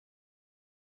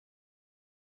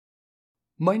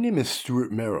My name is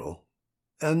Stuart Merrill,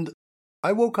 and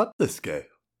I woke up this gay.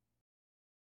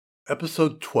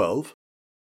 Episode 12,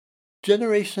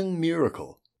 Generation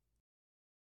Miracle.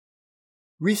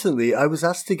 Recently, I was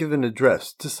asked to give an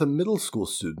address to some middle school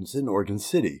students in Oregon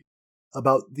City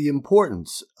about the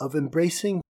importance of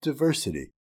embracing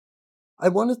diversity. I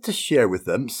wanted to share with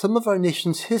them some of our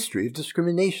nation's history of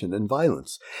discrimination and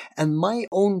violence, and my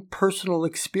own personal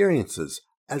experiences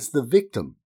as the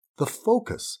victim, the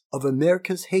focus of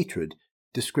America's hatred,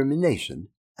 discrimination,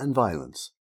 and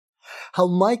violence. How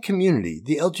my community,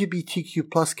 the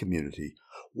LGBTQ+ community,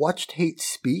 watched hate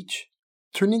speech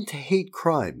turn into hate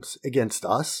crimes against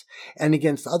us and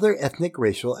against other ethnic,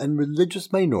 racial, and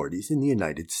religious minorities in the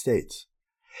United States.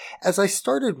 As I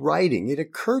started writing, it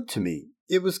occurred to me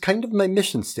it was kind of my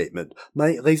mission statement,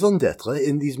 my raison d'etre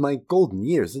in these my golden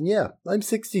years. And yeah, I'm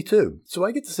 62, so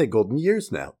I get to say golden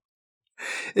years now.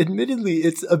 Admittedly,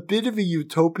 it's a bit of a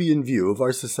utopian view of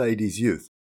our society's youth.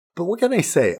 But what can I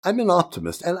say? I'm an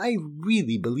optimist, and I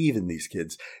really believe in these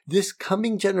kids. This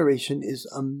coming generation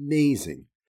is amazing.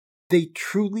 They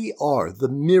truly are the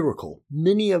miracle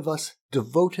many of us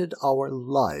devoted our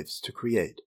lives to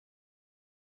create.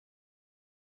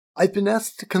 I've been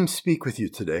asked to come speak with you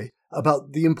today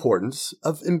about the importance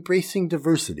of embracing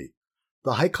diversity,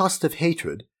 the high cost of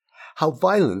hatred, how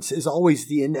violence is always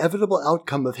the inevitable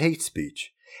outcome of hate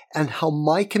speech, and how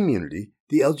my community,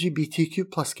 the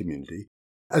LGBTQ+ community,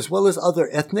 as well as other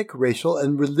ethnic, racial,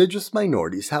 and religious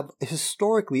minorities have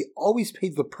historically always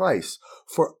paid the price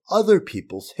for other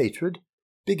people's hatred,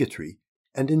 bigotry,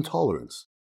 and intolerance.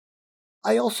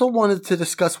 I also wanted to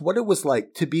discuss what it was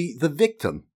like to be the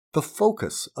victim, the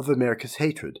focus of America's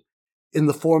hatred, in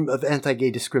the form of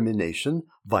anti-gay discrimination,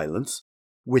 violence,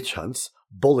 witch hunts,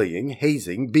 bullying,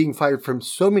 hazing, being fired from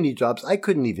so many jobs I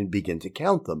couldn't even begin to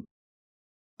count them.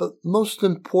 But most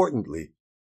importantly,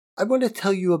 I want to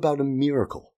tell you about a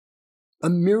miracle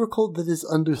that is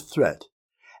under threat,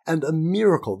 and a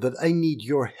miracle that I need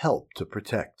your help to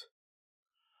protect.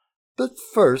 But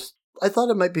first, I thought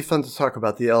it might be fun to talk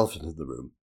about the elephant in the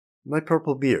room, my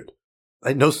purple beard.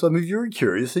 I know some of you are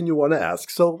curious and you want to ask,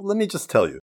 so let me just tell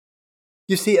you.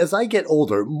 You see, as I get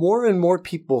older, more and more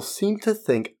people seem to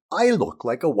think I look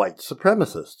like a white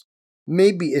supremacist.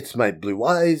 Maybe it's my blue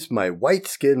eyes, my white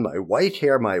skin, my white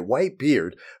hair, my white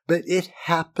beard, but it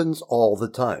happens all the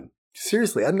time.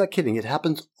 Seriously, I'm not kidding, it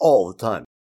happens all the time.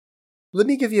 Let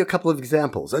me give you a couple of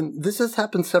examples, and this has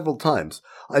happened several times.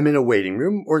 I'm in a waiting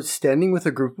room or standing with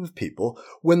a group of people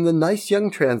when the nice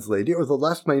young trans lady or the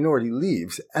last minority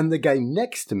leaves and the guy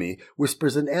next to me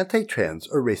whispers an anti-trans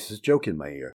or racist joke in my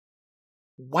ear.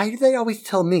 Why do they always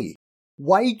tell me?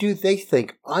 Why do they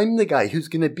think I'm the guy who's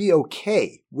going to be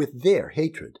okay with their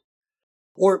hatred?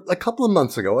 Or a couple of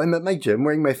months ago, I'm at my gym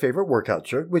wearing my favorite workout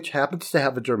shirt, which happens to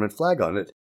have a German flag on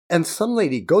it, and some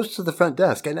lady goes to the front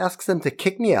desk and asks them to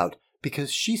kick me out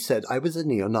because she said I was a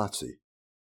neo-Nazi.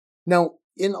 Now,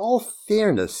 in all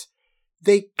fairness,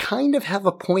 they kind of have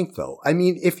a point though. I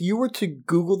mean, if you were to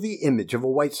Google the image of a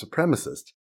white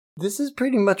supremacist, this is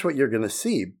pretty much what you're going to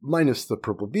see, minus the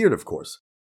purple beard, of course.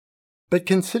 But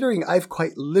considering I've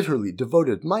quite literally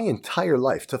devoted my entire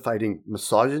life to fighting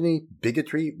misogyny,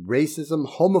 bigotry, racism,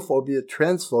 homophobia,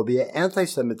 transphobia,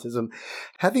 anti-Semitism,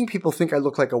 having people think I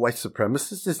look like a white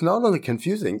supremacist is not only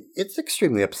confusing, it's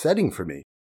extremely upsetting for me.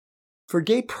 For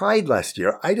Gay Pride last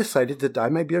year, I decided to dye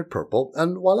my beard purple,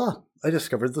 and voila, I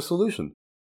discovered the solution.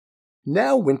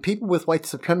 Now, when people with white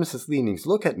supremacist leanings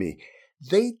look at me,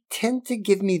 they tend to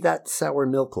give me that sour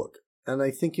milk look, and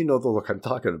I think you know the look I'm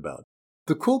talking about.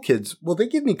 The cool kids, well, they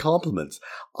give me compliments.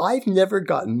 I've never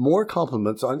gotten more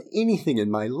compliments on anything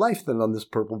in my life than on this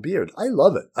purple beard. I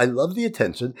love it. I love the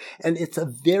attention, and it's a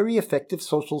very effective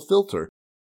social filter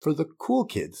for the cool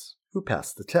kids who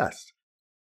pass the test.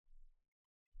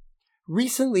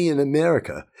 Recently in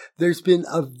America, there's been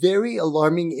a very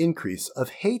alarming increase of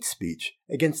hate speech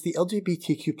against the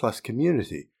LGBTQ+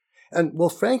 community, and, well,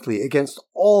 frankly, against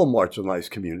all marginalized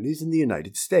communities in the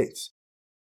United States.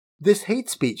 This hate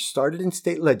speech started in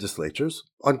state legislatures,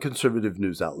 on conservative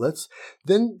news outlets,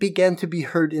 then began to be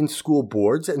heard in school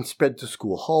boards and spread to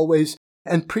school hallways,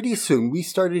 and pretty soon we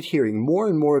started hearing more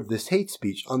and more of this hate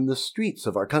speech on the streets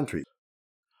of our country.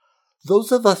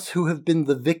 Those of us who have been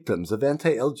the victims of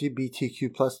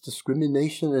anti-LGBTQ+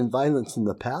 discrimination and violence in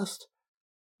the past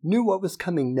knew what was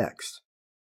coming next.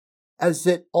 As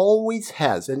it always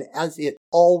has, and as it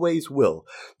always will,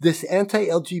 this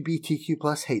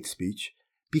anti-LGBTQ+ hate speech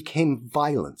became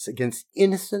violence against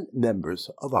innocent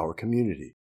members of our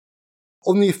community.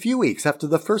 Only a few weeks after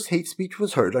the first hate speech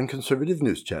was heard on conservative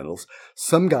news channels,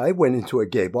 some guy went into a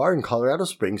gay bar in Colorado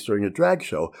Springs during a drag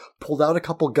show, pulled out a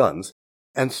couple guns,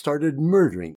 and started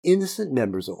murdering innocent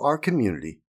members of our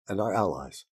community and our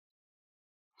allies.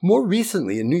 More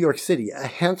recently, in New York City, a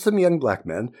handsome young black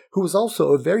man, who was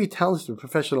also a very talented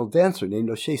professional dancer named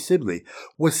O'Shea Sibley,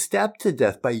 was stabbed to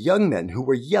death by young men who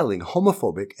were yelling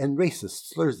homophobic and racist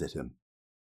slurs at him.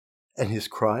 And his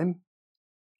crime?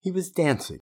 He was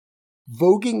dancing,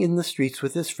 voguing in the streets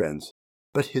with his friends,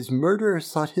 but his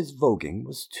murderers thought his voguing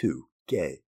was too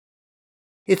gay.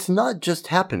 It's not just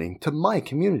happening to my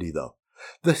community, though.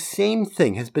 The same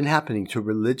thing has been happening to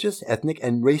religious, ethnic,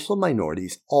 and racial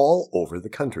minorities all over the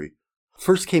country.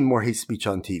 First came more hate speech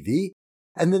on TV,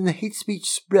 and then the hate speech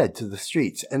spread to the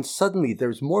streets, and suddenly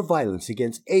there's more violence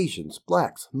against Asians,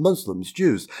 blacks, Muslims,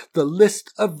 Jews. The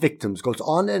list of victims goes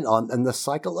on, and the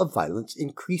cycle of violence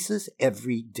increases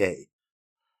every day.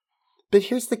 But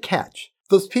here's the catch.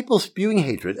 Those people spewing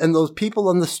hatred and those people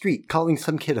on the street calling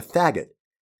some kid a faggot,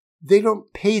 they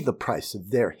don't pay the price of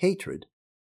their hatred.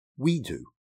 We do.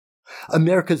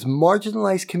 America's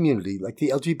marginalized community, like the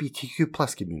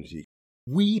LGBTQ+ community,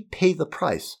 we pay the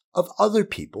price of other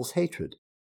people's hatred.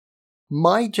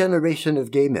 My generation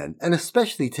of gay men, and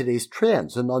especially today's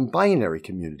trans and non-binary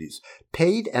communities,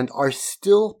 paid and are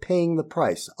still paying the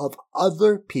price of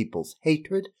other people's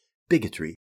hatred,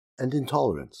 bigotry, and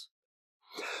intolerance.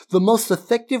 The most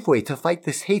effective way to fight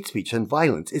this hate speech and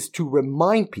violence is to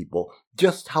remind people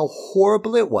just how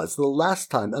horrible it was the last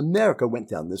time America went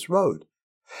down this road.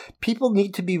 People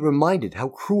need to be reminded how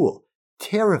cruel,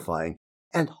 terrifying,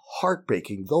 and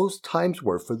heartbreaking those times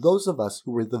were for those of us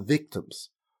who were the victims,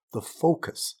 the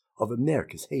focus of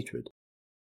America's hatred.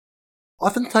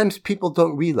 Oftentimes people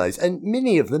don't realize, and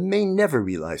many of them may never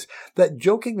realize, that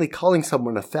jokingly calling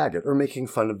someone a faggot or making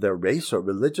fun of their race or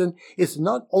religion is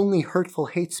not only hurtful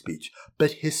hate speech,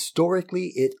 but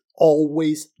historically it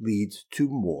always leads to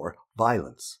more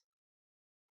violence.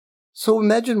 So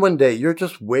imagine one day you're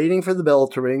just waiting for the bell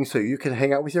to ring so you can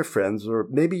hang out with your friends, or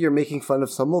maybe you're making fun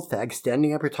of some old fag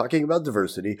standing up or talking about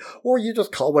diversity, or you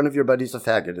just call one of your buddies a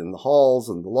faggot in the halls,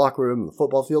 in the locker room, the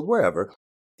football field, wherever.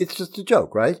 It's just a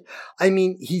joke, right? I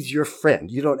mean, he's your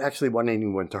friend. You don't actually want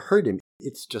anyone to hurt him.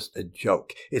 It's just a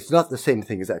joke. It's not the same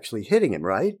thing as actually hitting him,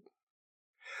 right?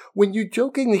 When you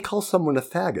jokingly call someone a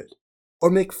faggot, or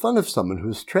make fun of someone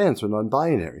who's trans or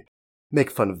non-binary,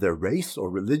 make fun of their race or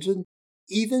religion,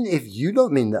 even if you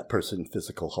don't mean that person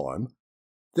physical harm,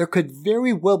 there could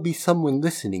very well be someone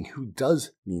listening who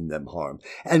does mean them harm,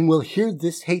 and will hear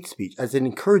this hate speech as an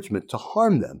encouragement to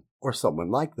harm them or someone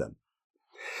like them.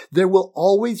 There will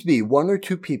always be one or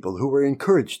two people who are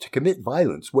encouraged to commit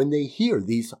violence when they hear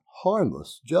these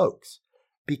harmless jokes,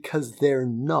 because they're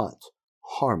not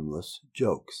harmless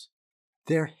jokes.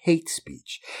 They're hate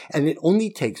speech, and it only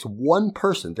takes one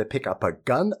person to pick up a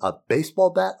gun, a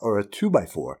baseball bat, or a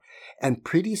 2x4, and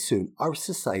pretty soon our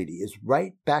society is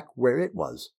right back where it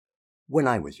was when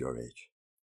I was your age.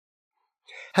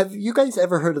 Have you guys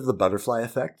ever heard of the butterfly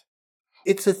effect?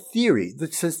 It's a theory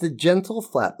that says the gentle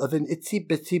flap of an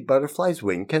itsy-bitsy butterfly's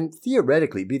wing can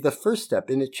theoretically be the first step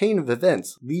in a chain of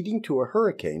events leading to a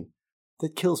hurricane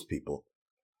that kills people.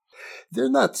 They're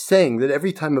not saying that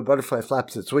every time a butterfly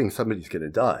flaps its wings, somebody's going to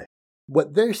die.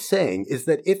 What they're saying is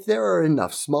that if there are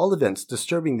enough small events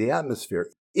disturbing the atmosphere,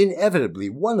 inevitably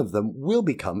one of them will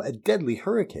become a deadly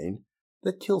hurricane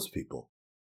that kills people.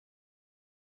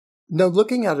 Now,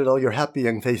 looking out at all your happy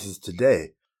young faces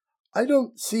today, I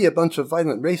don't see a bunch of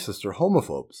violent racists or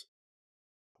homophobes.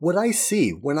 What I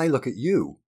see when I look at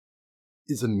you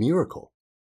is a miracle.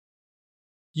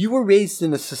 You were raised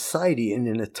in a society and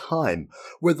in a time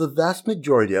where the vast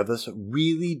majority of us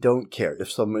really don't care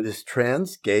if someone is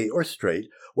trans, gay, or straight,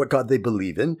 what God they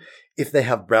believe in, if they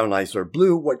have brown eyes or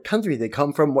blue, what country they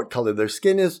come from, what color their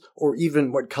skin is, or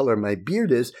even what color my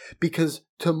beard is, because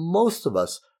to most of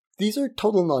us, these are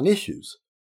total non-issues.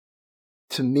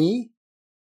 To me,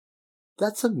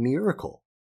 that's a miracle.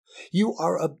 You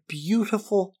are a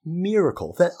beautiful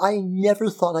miracle that I never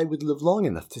thought I would live long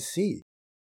enough to see.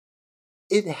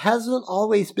 It hasn't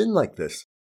always been like this.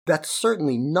 That's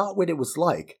certainly not what it was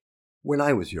like when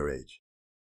I was your age.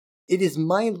 It is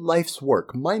my life's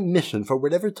work, my mission for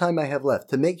whatever time I have left,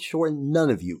 to make sure none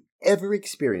of you ever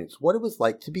experience what it was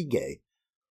like to be gay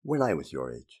when I was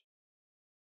your age.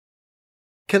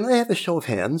 Can I have a show of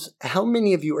hands? How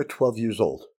many of you are 12 years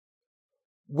old?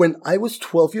 When I was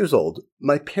 12 years old,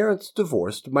 my parents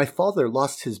divorced, my father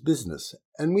lost his business,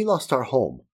 and we lost our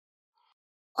home.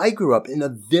 I grew up in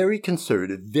a very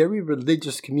conservative, very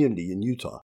religious community in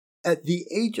Utah. At the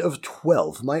age of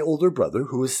 12, my older brother,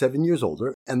 who was 7 years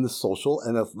older and the social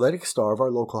and athletic star of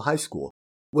our local high school,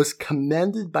 was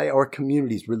commanded by our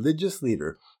community's religious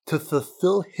leader to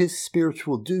fulfill his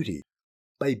spiritual duty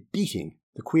by beating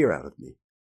the queer out of me.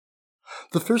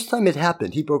 The first time it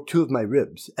happened, he broke 2 of my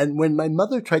ribs, and when my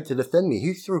mother tried to defend me,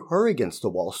 he threw her against the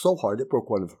wall so hard it broke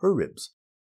 1 of her ribs.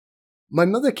 My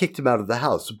mother kicked him out of the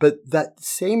house, but that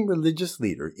same religious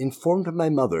leader informed my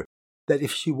mother that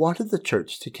if she wanted the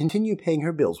church to continue paying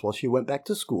her bills while she went back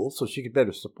to school so she could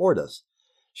better support us,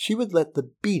 she would let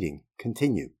the beating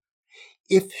continue.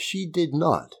 If she did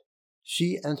not,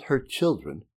 she and her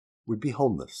children would be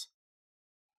homeless.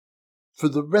 For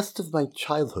the rest of my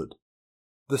childhood,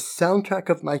 the soundtrack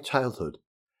of my childhood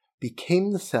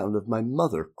became the sound of my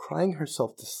mother crying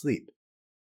herself to sleep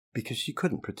because she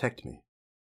couldn't protect me.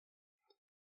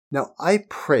 Now, I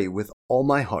pray with all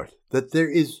my heart that there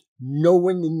is no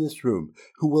one in this room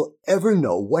who will ever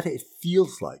know what it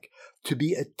feels like to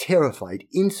be a terrified,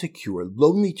 insecure,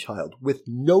 lonely child with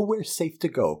nowhere safe to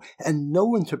go and no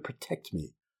one to protect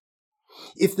me.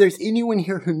 If there's anyone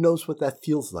here who knows what that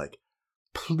feels like,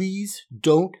 please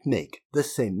don't make the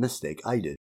same mistake I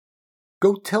did.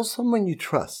 Go tell someone you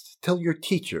trust. Tell your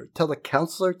teacher. Tell a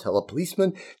counselor. Tell a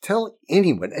policeman. Tell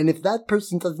anyone. And if that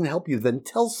person doesn't help you, then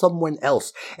tell someone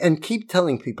else. And keep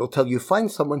telling people till you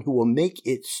find someone who will make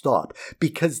it stop.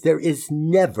 Because there is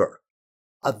never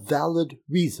a valid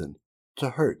reason to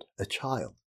hurt a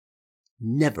child.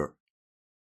 Never.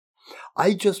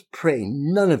 I just pray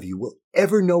none of you will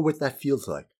ever know what that feels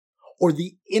like, or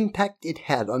the impact it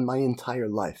had on my entire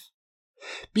life.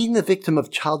 Being the victim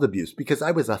of child abuse because I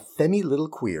was a femmy little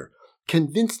queer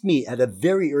convinced me at a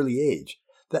very early age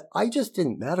that I just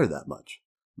didn't matter that much.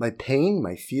 My pain,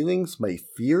 my feelings, my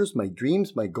fears, my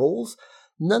dreams, my goals,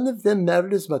 none of them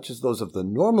mattered as much as those of the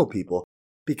normal people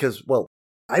because, well,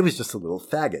 I was just a little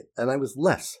faggot and I was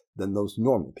less than those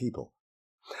normal people.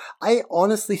 I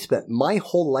honestly spent my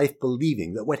whole life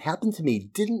believing that what happened to me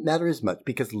didn't matter as much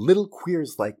because little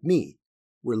queers like me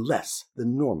were less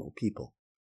than normal people.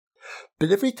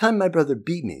 But every time my brother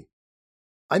beat me,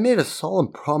 I made a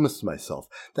solemn promise to myself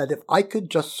that if I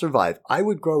could just survive, I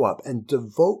would grow up and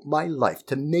devote my life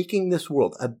to making this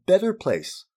world a better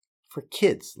place for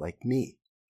kids like me.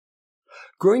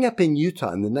 Growing up in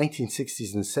Utah in the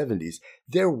 1960s and 70s,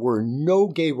 there were no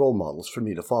gay role models for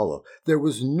me to follow. There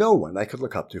was no one I could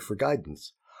look up to for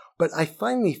guidance. But I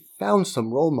finally found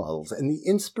some role models and the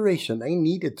inspiration I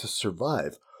needed to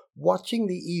survive watching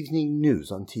the evening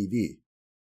news on TV.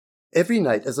 Every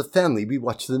night as a family we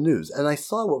watched the news and I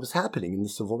saw what was happening in the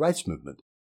civil rights movement.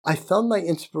 I found my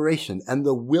inspiration and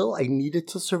the will I needed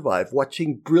to survive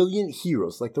watching brilliant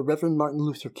heroes like the Reverend Martin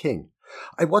Luther King.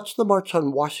 I watched the March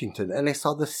on Washington and I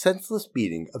saw the senseless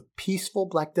beating of peaceful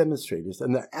black demonstrators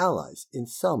and their allies in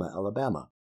Selma, Alabama.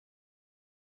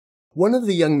 One of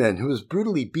the young men who was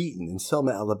brutally beaten in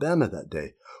Selma, Alabama that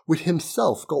day would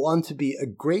himself go on to be a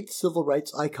great civil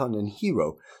rights icon and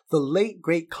hero, the late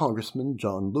great Congressman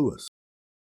John Lewis.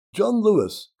 John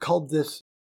Lewis called this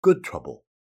good trouble.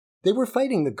 They were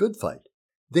fighting the good fight.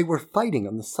 They were fighting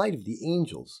on the side of the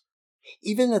angels.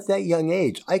 Even at that young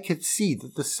age, I could see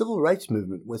that the civil rights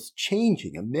movement was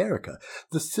changing America.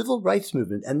 The civil rights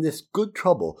movement and this good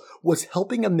trouble was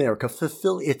helping America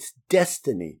fulfill its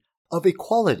destiny of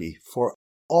equality for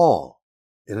all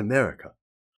in America.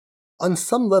 On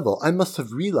some level, I must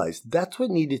have realized that's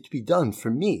what needed to be done for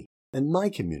me and my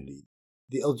community,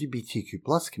 the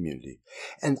LGBTQ+ community,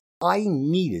 and I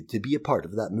needed to be a part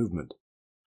of that movement.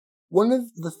 One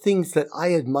of the things that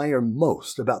I admire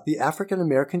most about the African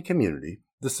American community,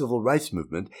 the civil rights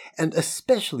movement, and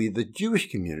especially the Jewish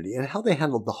community and how they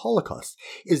handled the Holocaust,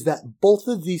 is that both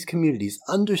of these communities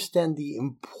understand the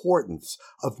importance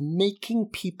of making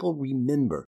people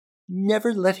remember,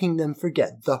 never letting them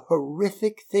forget the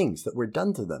horrific things that were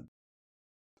done to them.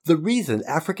 The reason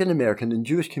African American and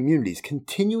Jewish communities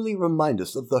continually remind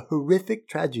us of the horrific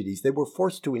tragedies they were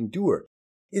forced to endure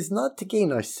is not to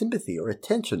gain our sympathy or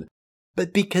attention,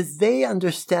 but because they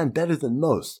understand better than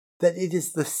most that it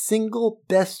is the single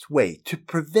best way to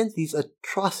prevent these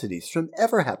atrocities from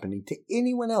ever happening to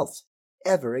anyone else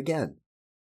ever again.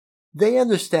 They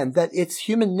understand that it's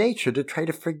human nature to try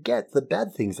to forget the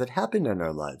bad things that happen in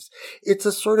our lives. It's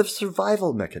a sort of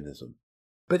survival mechanism.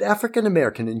 But African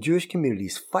American and Jewish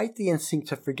communities fight the instinct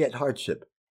to forget hardship,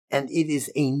 and it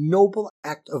is a noble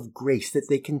act of grace that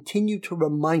they continue to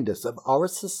remind us of our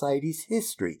society's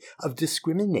history of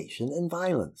discrimination and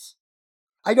violence.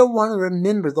 I don't want to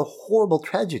remember the horrible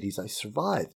tragedies I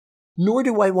survived, nor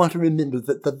do I want to remember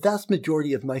that the vast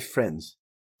majority of my friends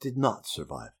did not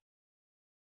survive.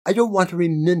 I don't want to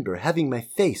remember having my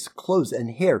face, clothes,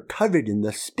 and hair covered in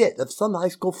the spit of some high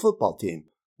school football team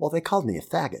while they called me a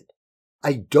faggot.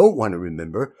 I don't want to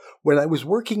remember when I was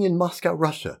working in Moscow,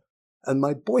 Russia, and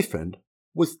my boyfriend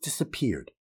was disappeared.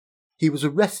 He was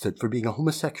arrested for being a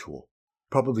homosexual,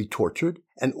 probably tortured,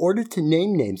 and ordered to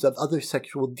name names of other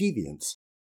sexual deviants.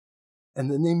 And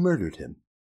then they murdered him.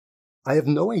 I have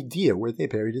no idea where they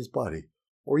buried his body,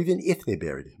 or even if they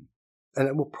buried him, and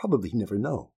I will probably never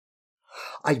know.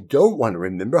 I don't want to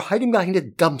remember hiding behind a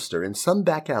dumpster in some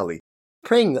back alley,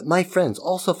 praying that my friends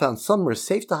also found somewhere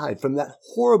safe to hide from that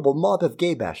horrible mob of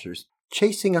gay bashers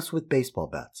chasing us with baseball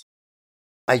bats.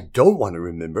 I don't want to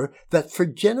remember that for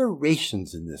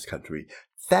generations in this country,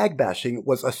 fag bashing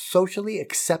was a socially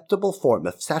acceptable form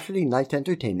of Saturday night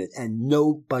entertainment and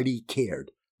nobody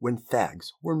cared when fags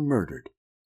were murdered.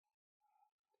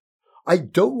 I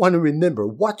don't want to remember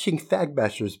watching fag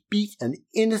bashers beat an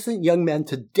innocent young man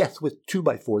to death with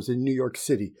 2x4s in New York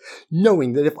City,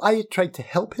 knowing that if I had tried to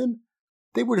help him,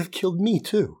 they would have killed me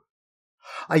too.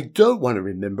 I don't want to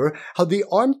remember how the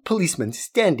armed policeman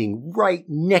standing right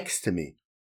next to me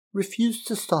refused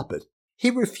to stop it.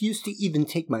 He refused to even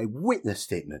take my witness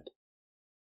statement.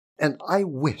 And I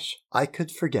wish I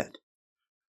could forget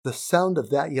the sound of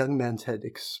that young man's head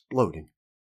exploding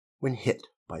when hit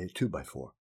by a 2x4.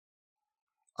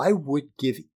 I would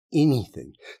give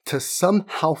anything to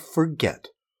somehow forget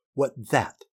what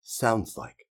that sounds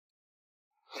like.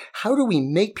 How do we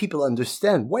make people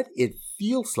understand what it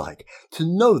feels like to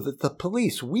know that the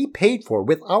police we paid for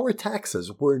with our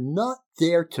taxes were not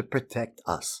there to protect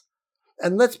us?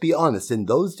 And let's be honest, in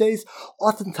those days,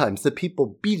 oftentimes the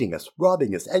people beating us,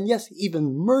 robbing us, and yes,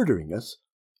 even murdering us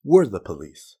were the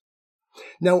police.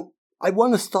 Now, I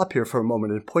want to stop here for a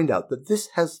moment and point out that this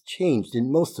has changed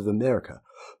in most of America.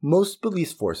 Most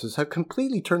police forces have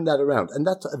completely turned that around, and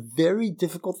that's a very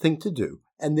difficult thing to do,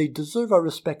 and they deserve our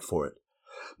respect for it.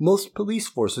 Most police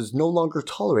forces no longer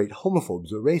tolerate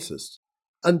homophobes or racists.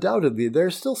 Undoubtedly, there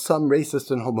are still some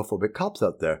racist and homophobic cops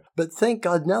out there, but thank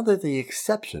God now they're the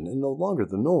exception and no longer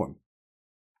the norm.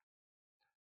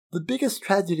 The biggest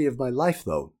tragedy of my life,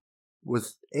 though,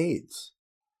 was AIDS.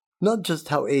 Not just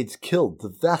how AIDS killed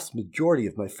the vast majority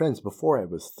of my friends before I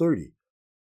was 30,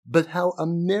 but how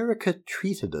America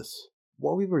treated us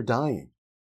while we were dying.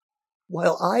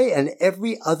 While I and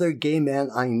every other gay man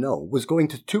I know was going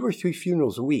to 2 or 3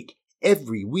 funerals a week,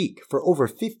 every week for over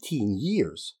 15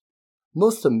 years,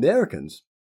 most Americans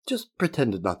just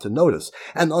pretended not to notice,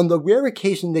 and on the rare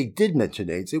occasion they did mention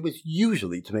AIDS, it was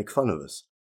usually to make fun of us.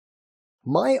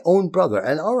 My own brother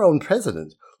and our own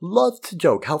president loved to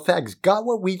joke how fags got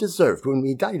what we deserved when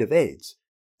we died of AIDS.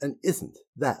 And isn't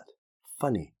that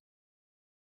funny?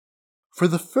 For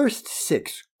the first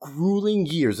 6 grueling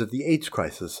years of the AIDS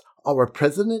crisis, our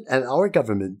president and our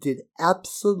government did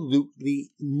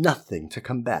absolutely nothing to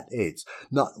combat AIDS.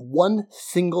 Not one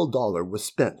single dollar was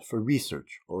spent for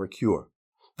research or a cure.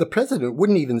 The president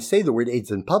wouldn't even say the word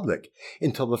AIDS in public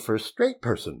until the first straight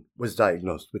person was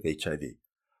diagnosed with HIV.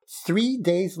 3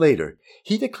 days later,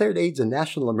 he declared AIDS a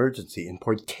national emergency and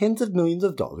poured tens of millions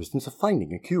of dollars into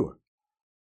finding a cure.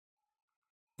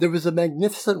 There was a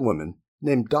magnificent woman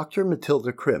named Dr.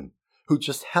 Matilda Krim, who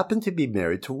just happened to be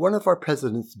married to one of our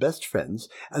president's best friends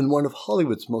and one of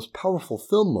Hollywood's most powerful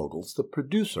film moguls, the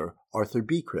producer Arthur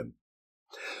B. Krim.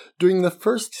 During the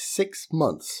first 6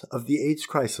 months of the AIDS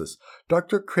crisis,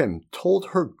 Dr. Krim told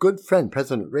her good friend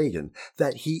President Reagan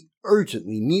that he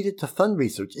urgently needed to fund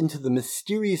research into the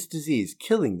mysterious disease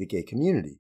killing the gay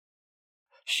community.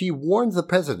 She warned the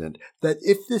president that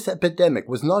if this epidemic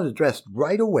was not addressed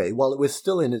right away while it was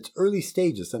still in its early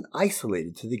stages and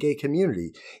isolated to the gay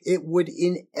community, it would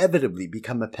inevitably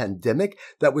become a pandemic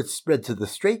that would spread to the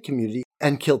straight community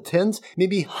and kill tens,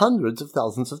 maybe hundreds of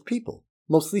thousands of people,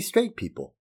 mostly straight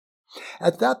people.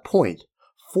 At that point,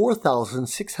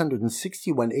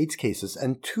 4,661 AIDS cases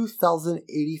and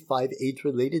 2,085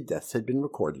 AIDS-related deaths had been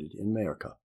recorded in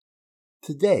America.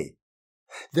 Today,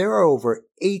 there are over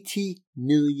 80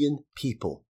 million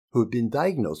people who have been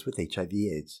diagnosed with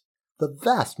HIV/AIDS. The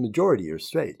vast majority are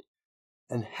straight,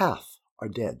 and half are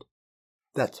dead.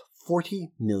 That's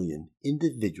 40 million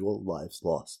individual lives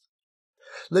lost.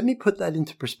 Let me put that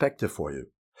into perspective for you.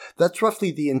 That's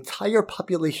roughly the entire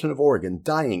population of Oregon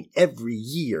dying every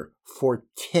year for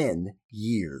 10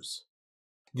 years.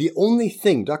 The only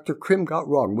thing Dr. Krim got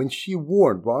wrong when she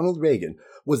warned Ronald Reagan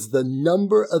was the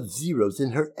number of zeros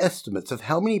in her estimates of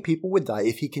how many people would die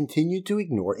if he continued to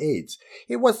ignore AIDS.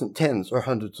 It wasn't tens or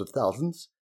hundreds of thousands.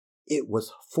 It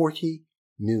was 40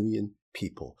 million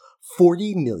people.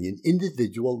 40 million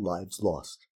individual lives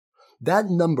lost. That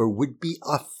number would be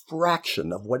a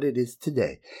fraction of what it is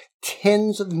today.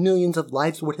 Tens of millions of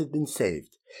lives would have been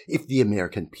saved if the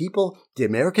American people, the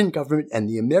American government, and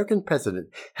the American president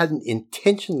hadn't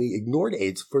intentionally ignored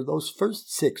AIDS for those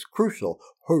first 6 crucial,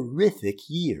 horrific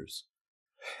years.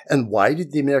 And why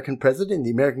did the American president,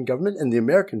 the American government, and the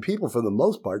American people, for the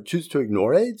most part, choose to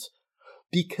ignore AIDS?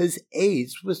 Because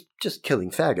AIDS was just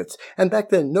killing faggots. And back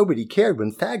then, nobody cared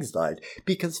when fags died,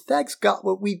 because fags got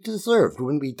what we deserved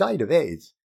when we died of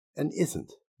AIDS. And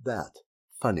isn't that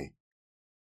funny?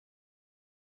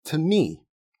 To me,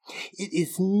 it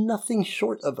is nothing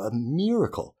short of a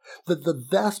miracle that the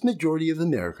vast majority of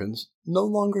Americans no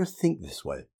longer think this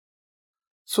way.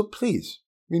 So please,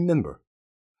 remember,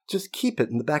 just keep it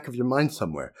in the back of your mind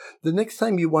somewhere. The next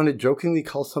time you want to jokingly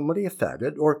call somebody a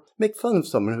faggot, or make fun of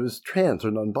someone who is trans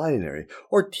or non-binary,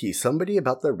 or tease somebody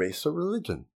about their race or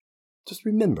religion, just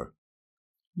remember,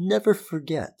 never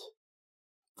forget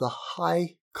the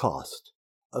high cost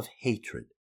of hatred.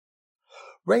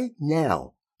 Right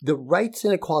now, the rights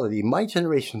and equality my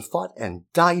generation fought and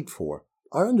died for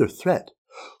are under threat.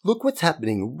 Look what's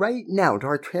happening right now to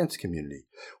our trans community.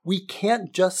 We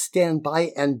can't just stand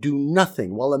by and do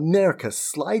nothing while America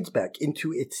slides back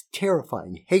into its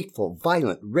terrifying, hateful,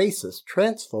 violent, racist,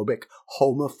 transphobic,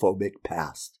 homophobic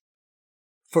past.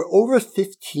 For over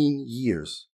 15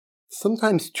 years,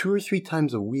 sometimes 2 or 3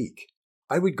 times a week,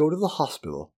 I would go to the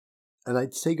hospital and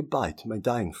I'd say goodbye to my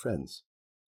dying friends.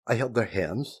 I held their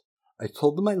hands, I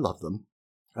told them I loved them,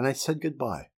 and I said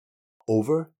goodbye,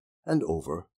 over and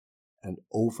over and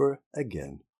over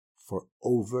again for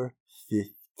over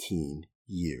 15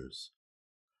 years.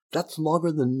 That's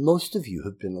longer than most of you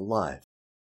have been alive.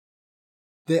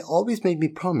 They always made me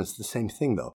promise the same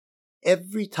thing, though.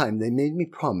 Every time they made me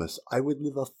promise I would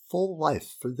live a full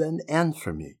life for them and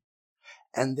for me.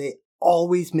 And they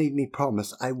always made me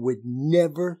promise I would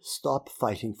never stop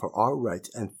fighting for our rights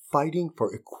and fighting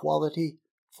for equality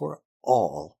for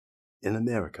all in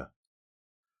America.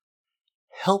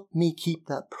 Help me keep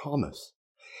that promise.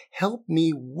 Help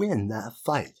me win that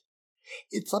fight.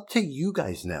 It's up to you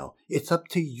guys now. It's up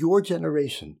to your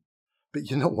generation. But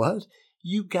you know what?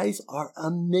 You guys are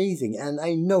amazing, and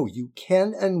I know you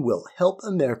can and will help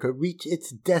America reach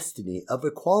its destiny of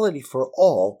equality for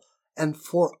all and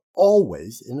for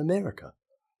always in America.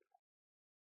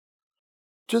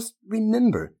 Just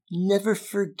remember, never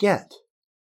forget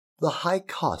the high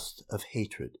cost of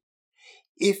hatred.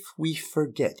 If we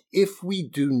forget, if we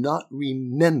do not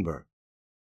remember,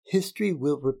 history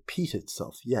will repeat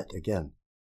itself yet again.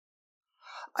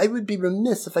 I would be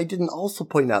remiss if I didn't also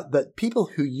point out that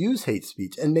people who use hate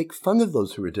speech and make fun of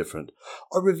those who are different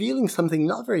are revealing something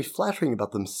not very flattering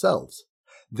about themselves.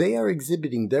 They are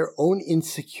exhibiting their own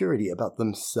insecurity about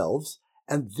themselves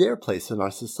and their place in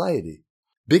our society.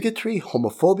 Bigotry,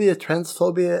 homophobia,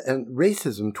 transphobia, and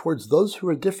racism towards those who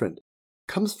are different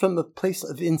comes from a place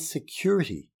of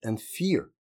insecurity and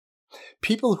fear.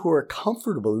 People who are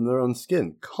comfortable in their own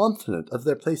skin, confident of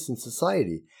their place in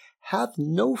society, have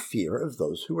no fear of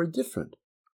those who are different.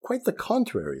 Quite the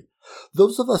contrary.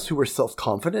 Those of us who are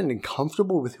self-confident and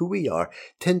comfortable with who we are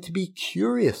tend to be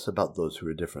curious about those who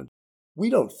are different. We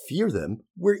don't fear them.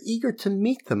 We're eager to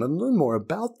meet them and learn more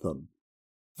about them.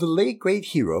 The late great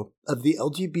hero of the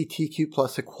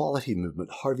LGBTQ+ equality movement,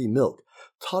 Harvey Milk,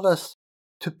 taught us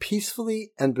to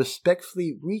peacefully and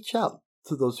respectfully reach out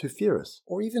to those who fear us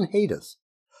or even hate us.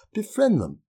 Befriend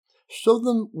them. Show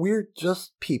them we're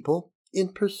just people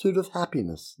in pursuit of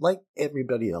happiness, like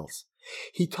everybody else.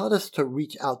 He taught us to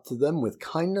reach out to them with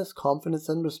kindness, confidence,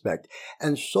 and respect,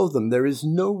 and show them there is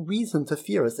no reason to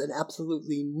fear us and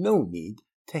absolutely no need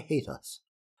to hate us.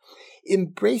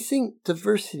 Embracing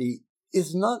diversity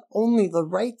is not only the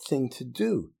right thing to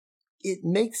do, it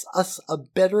makes us a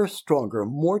better, stronger,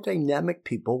 more dynamic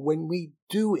people when we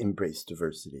do embrace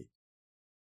diversity.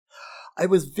 I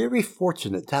was very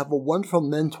fortunate to have a wonderful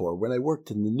mentor when I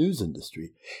worked in the news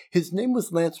industry. His name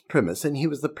was Lance Primus, and he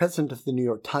was the president of the New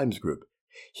York Times Group.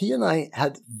 He and I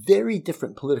had very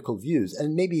different political views,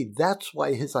 and maybe that's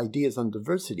why his ideas on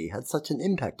diversity had such an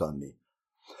impact on me.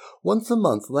 Once a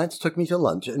month, Lance took me to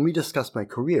lunch, and we discussed my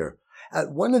career.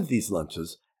 At one of these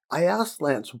lunches, I asked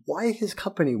Lance why his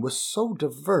company was so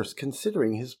diverse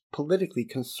considering his politically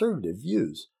conservative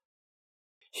views.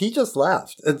 He just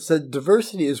laughed and said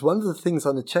diversity is one of the things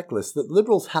on the checklist that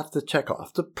liberals have to check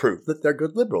off to prove that they're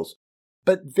good liberals.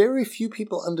 But very few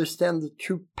people understand the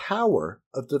true power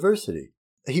of diversity.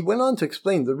 He went on to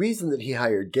explain the reason that he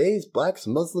hired gays, blacks,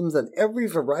 Muslims, and every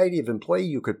variety of employee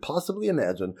you could possibly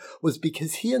imagine was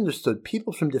because he understood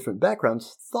people from different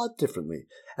backgrounds thought differently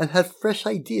and had fresh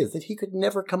ideas that he could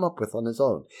never come up with on his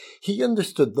own. He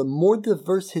understood the more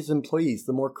diverse his employees,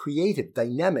 the more creative,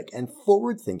 dynamic, and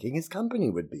forward-thinking his company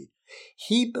would be.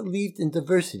 He believed in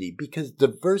diversity because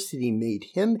diversity made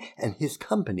him and his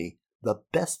company the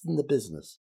best in the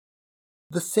business.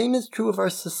 The same is true of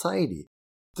our society.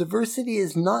 Diversity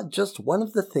is not just one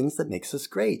of the things that makes us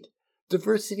great.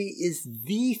 Diversity is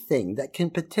the thing that can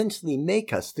potentially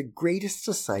make us the greatest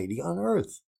society on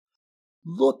earth.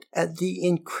 Look at the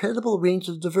incredible range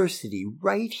of diversity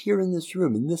right here in this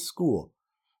room, in this school.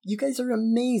 You guys are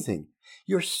amazing.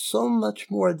 You're so much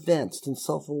more advanced and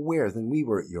self-aware than we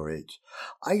were at your age.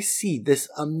 I see this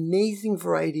amazing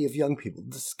variety of young people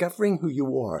discovering who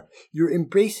you are. You're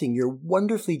embracing your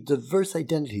wonderfully diverse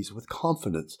identities with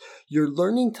confidence. You're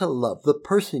learning to love the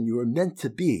person you are meant to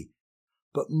be.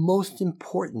 But most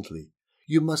importantly,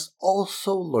 you must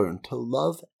also learn to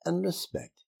love and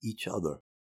respect each other.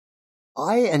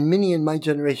 I and many in my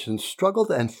generation struggled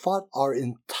and fought our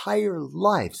entire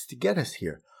lives to get us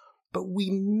here. But we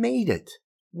made it.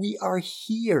 We are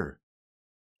here.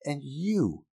 And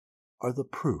you are the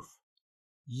proof.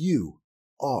 You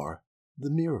are the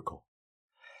miracle.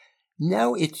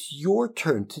 Now it's your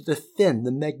turn to defend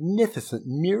the magnificent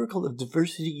miracle of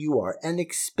diversity you are and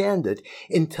expand it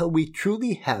until we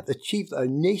truly have achieved our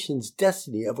nation's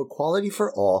destiny of equality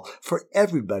for all, for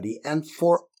everybody, and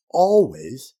for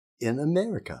always in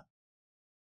America.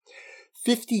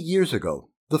 50 years ago,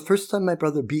 the first time my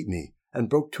brother beat me and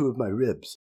broke 2 of my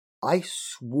ribs, I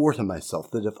swore to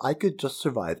myself that if I could just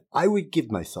survive, I would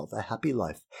give myself a happy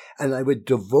life, and I would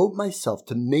devote myself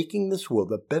to making this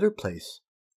world a better place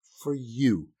for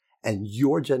you and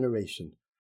your generation.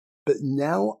 But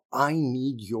now I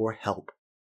need your help.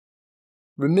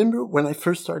 Remember when I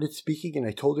first started speaking and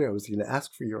I told you I was going to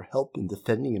ask for your help in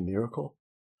defending a miracle?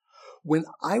 When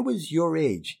I was your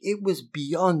age, it was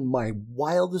beyond my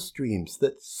wildest dreams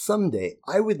that someday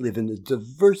I would live in a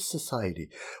diverse society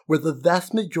where the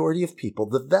vast majority of people,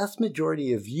 the vast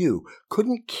majority of you,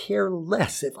 couldn't care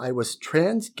less if I was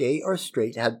trans, gay, or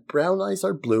straight, had brown eyes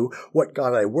or blue, what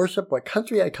god I worship, what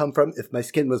country I come from, if my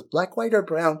skin was black, white, or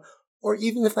brown, or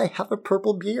even if I have a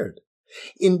purple beard.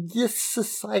 In this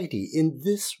society, in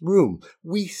this room,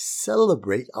 we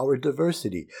celebrate our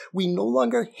diversity. We no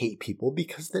longer hate people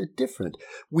because they're different.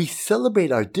 We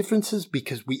celebrate our differences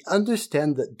because we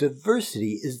understand that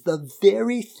diversity is the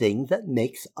very thing that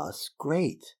makes us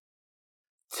great.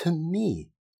 To me,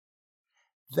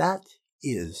 that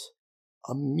is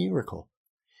a miracle.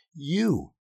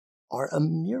 You are a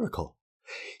miracle.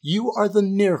 You are the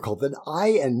miracle that I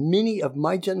and many of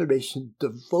my generation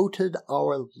devoted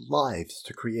our lives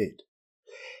to create.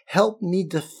 Help me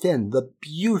defend the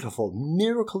beautiful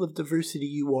miracle of diversity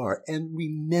you are, and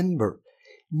remember,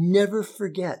 never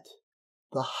forget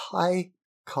the high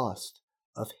cost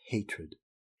of hatred.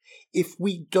 If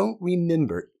we don't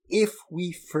remember, if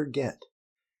we forget,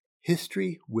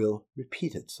 history will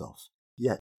repeat itself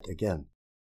yet again.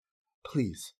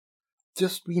 Please,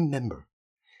 just remember,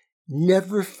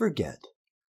 never forget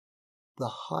the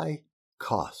high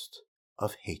cost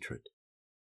of hatred.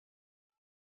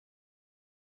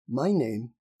 My name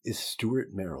is Stuart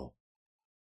Merrill,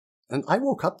 and I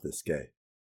woke up this gay.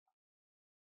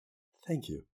 Thank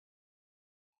you.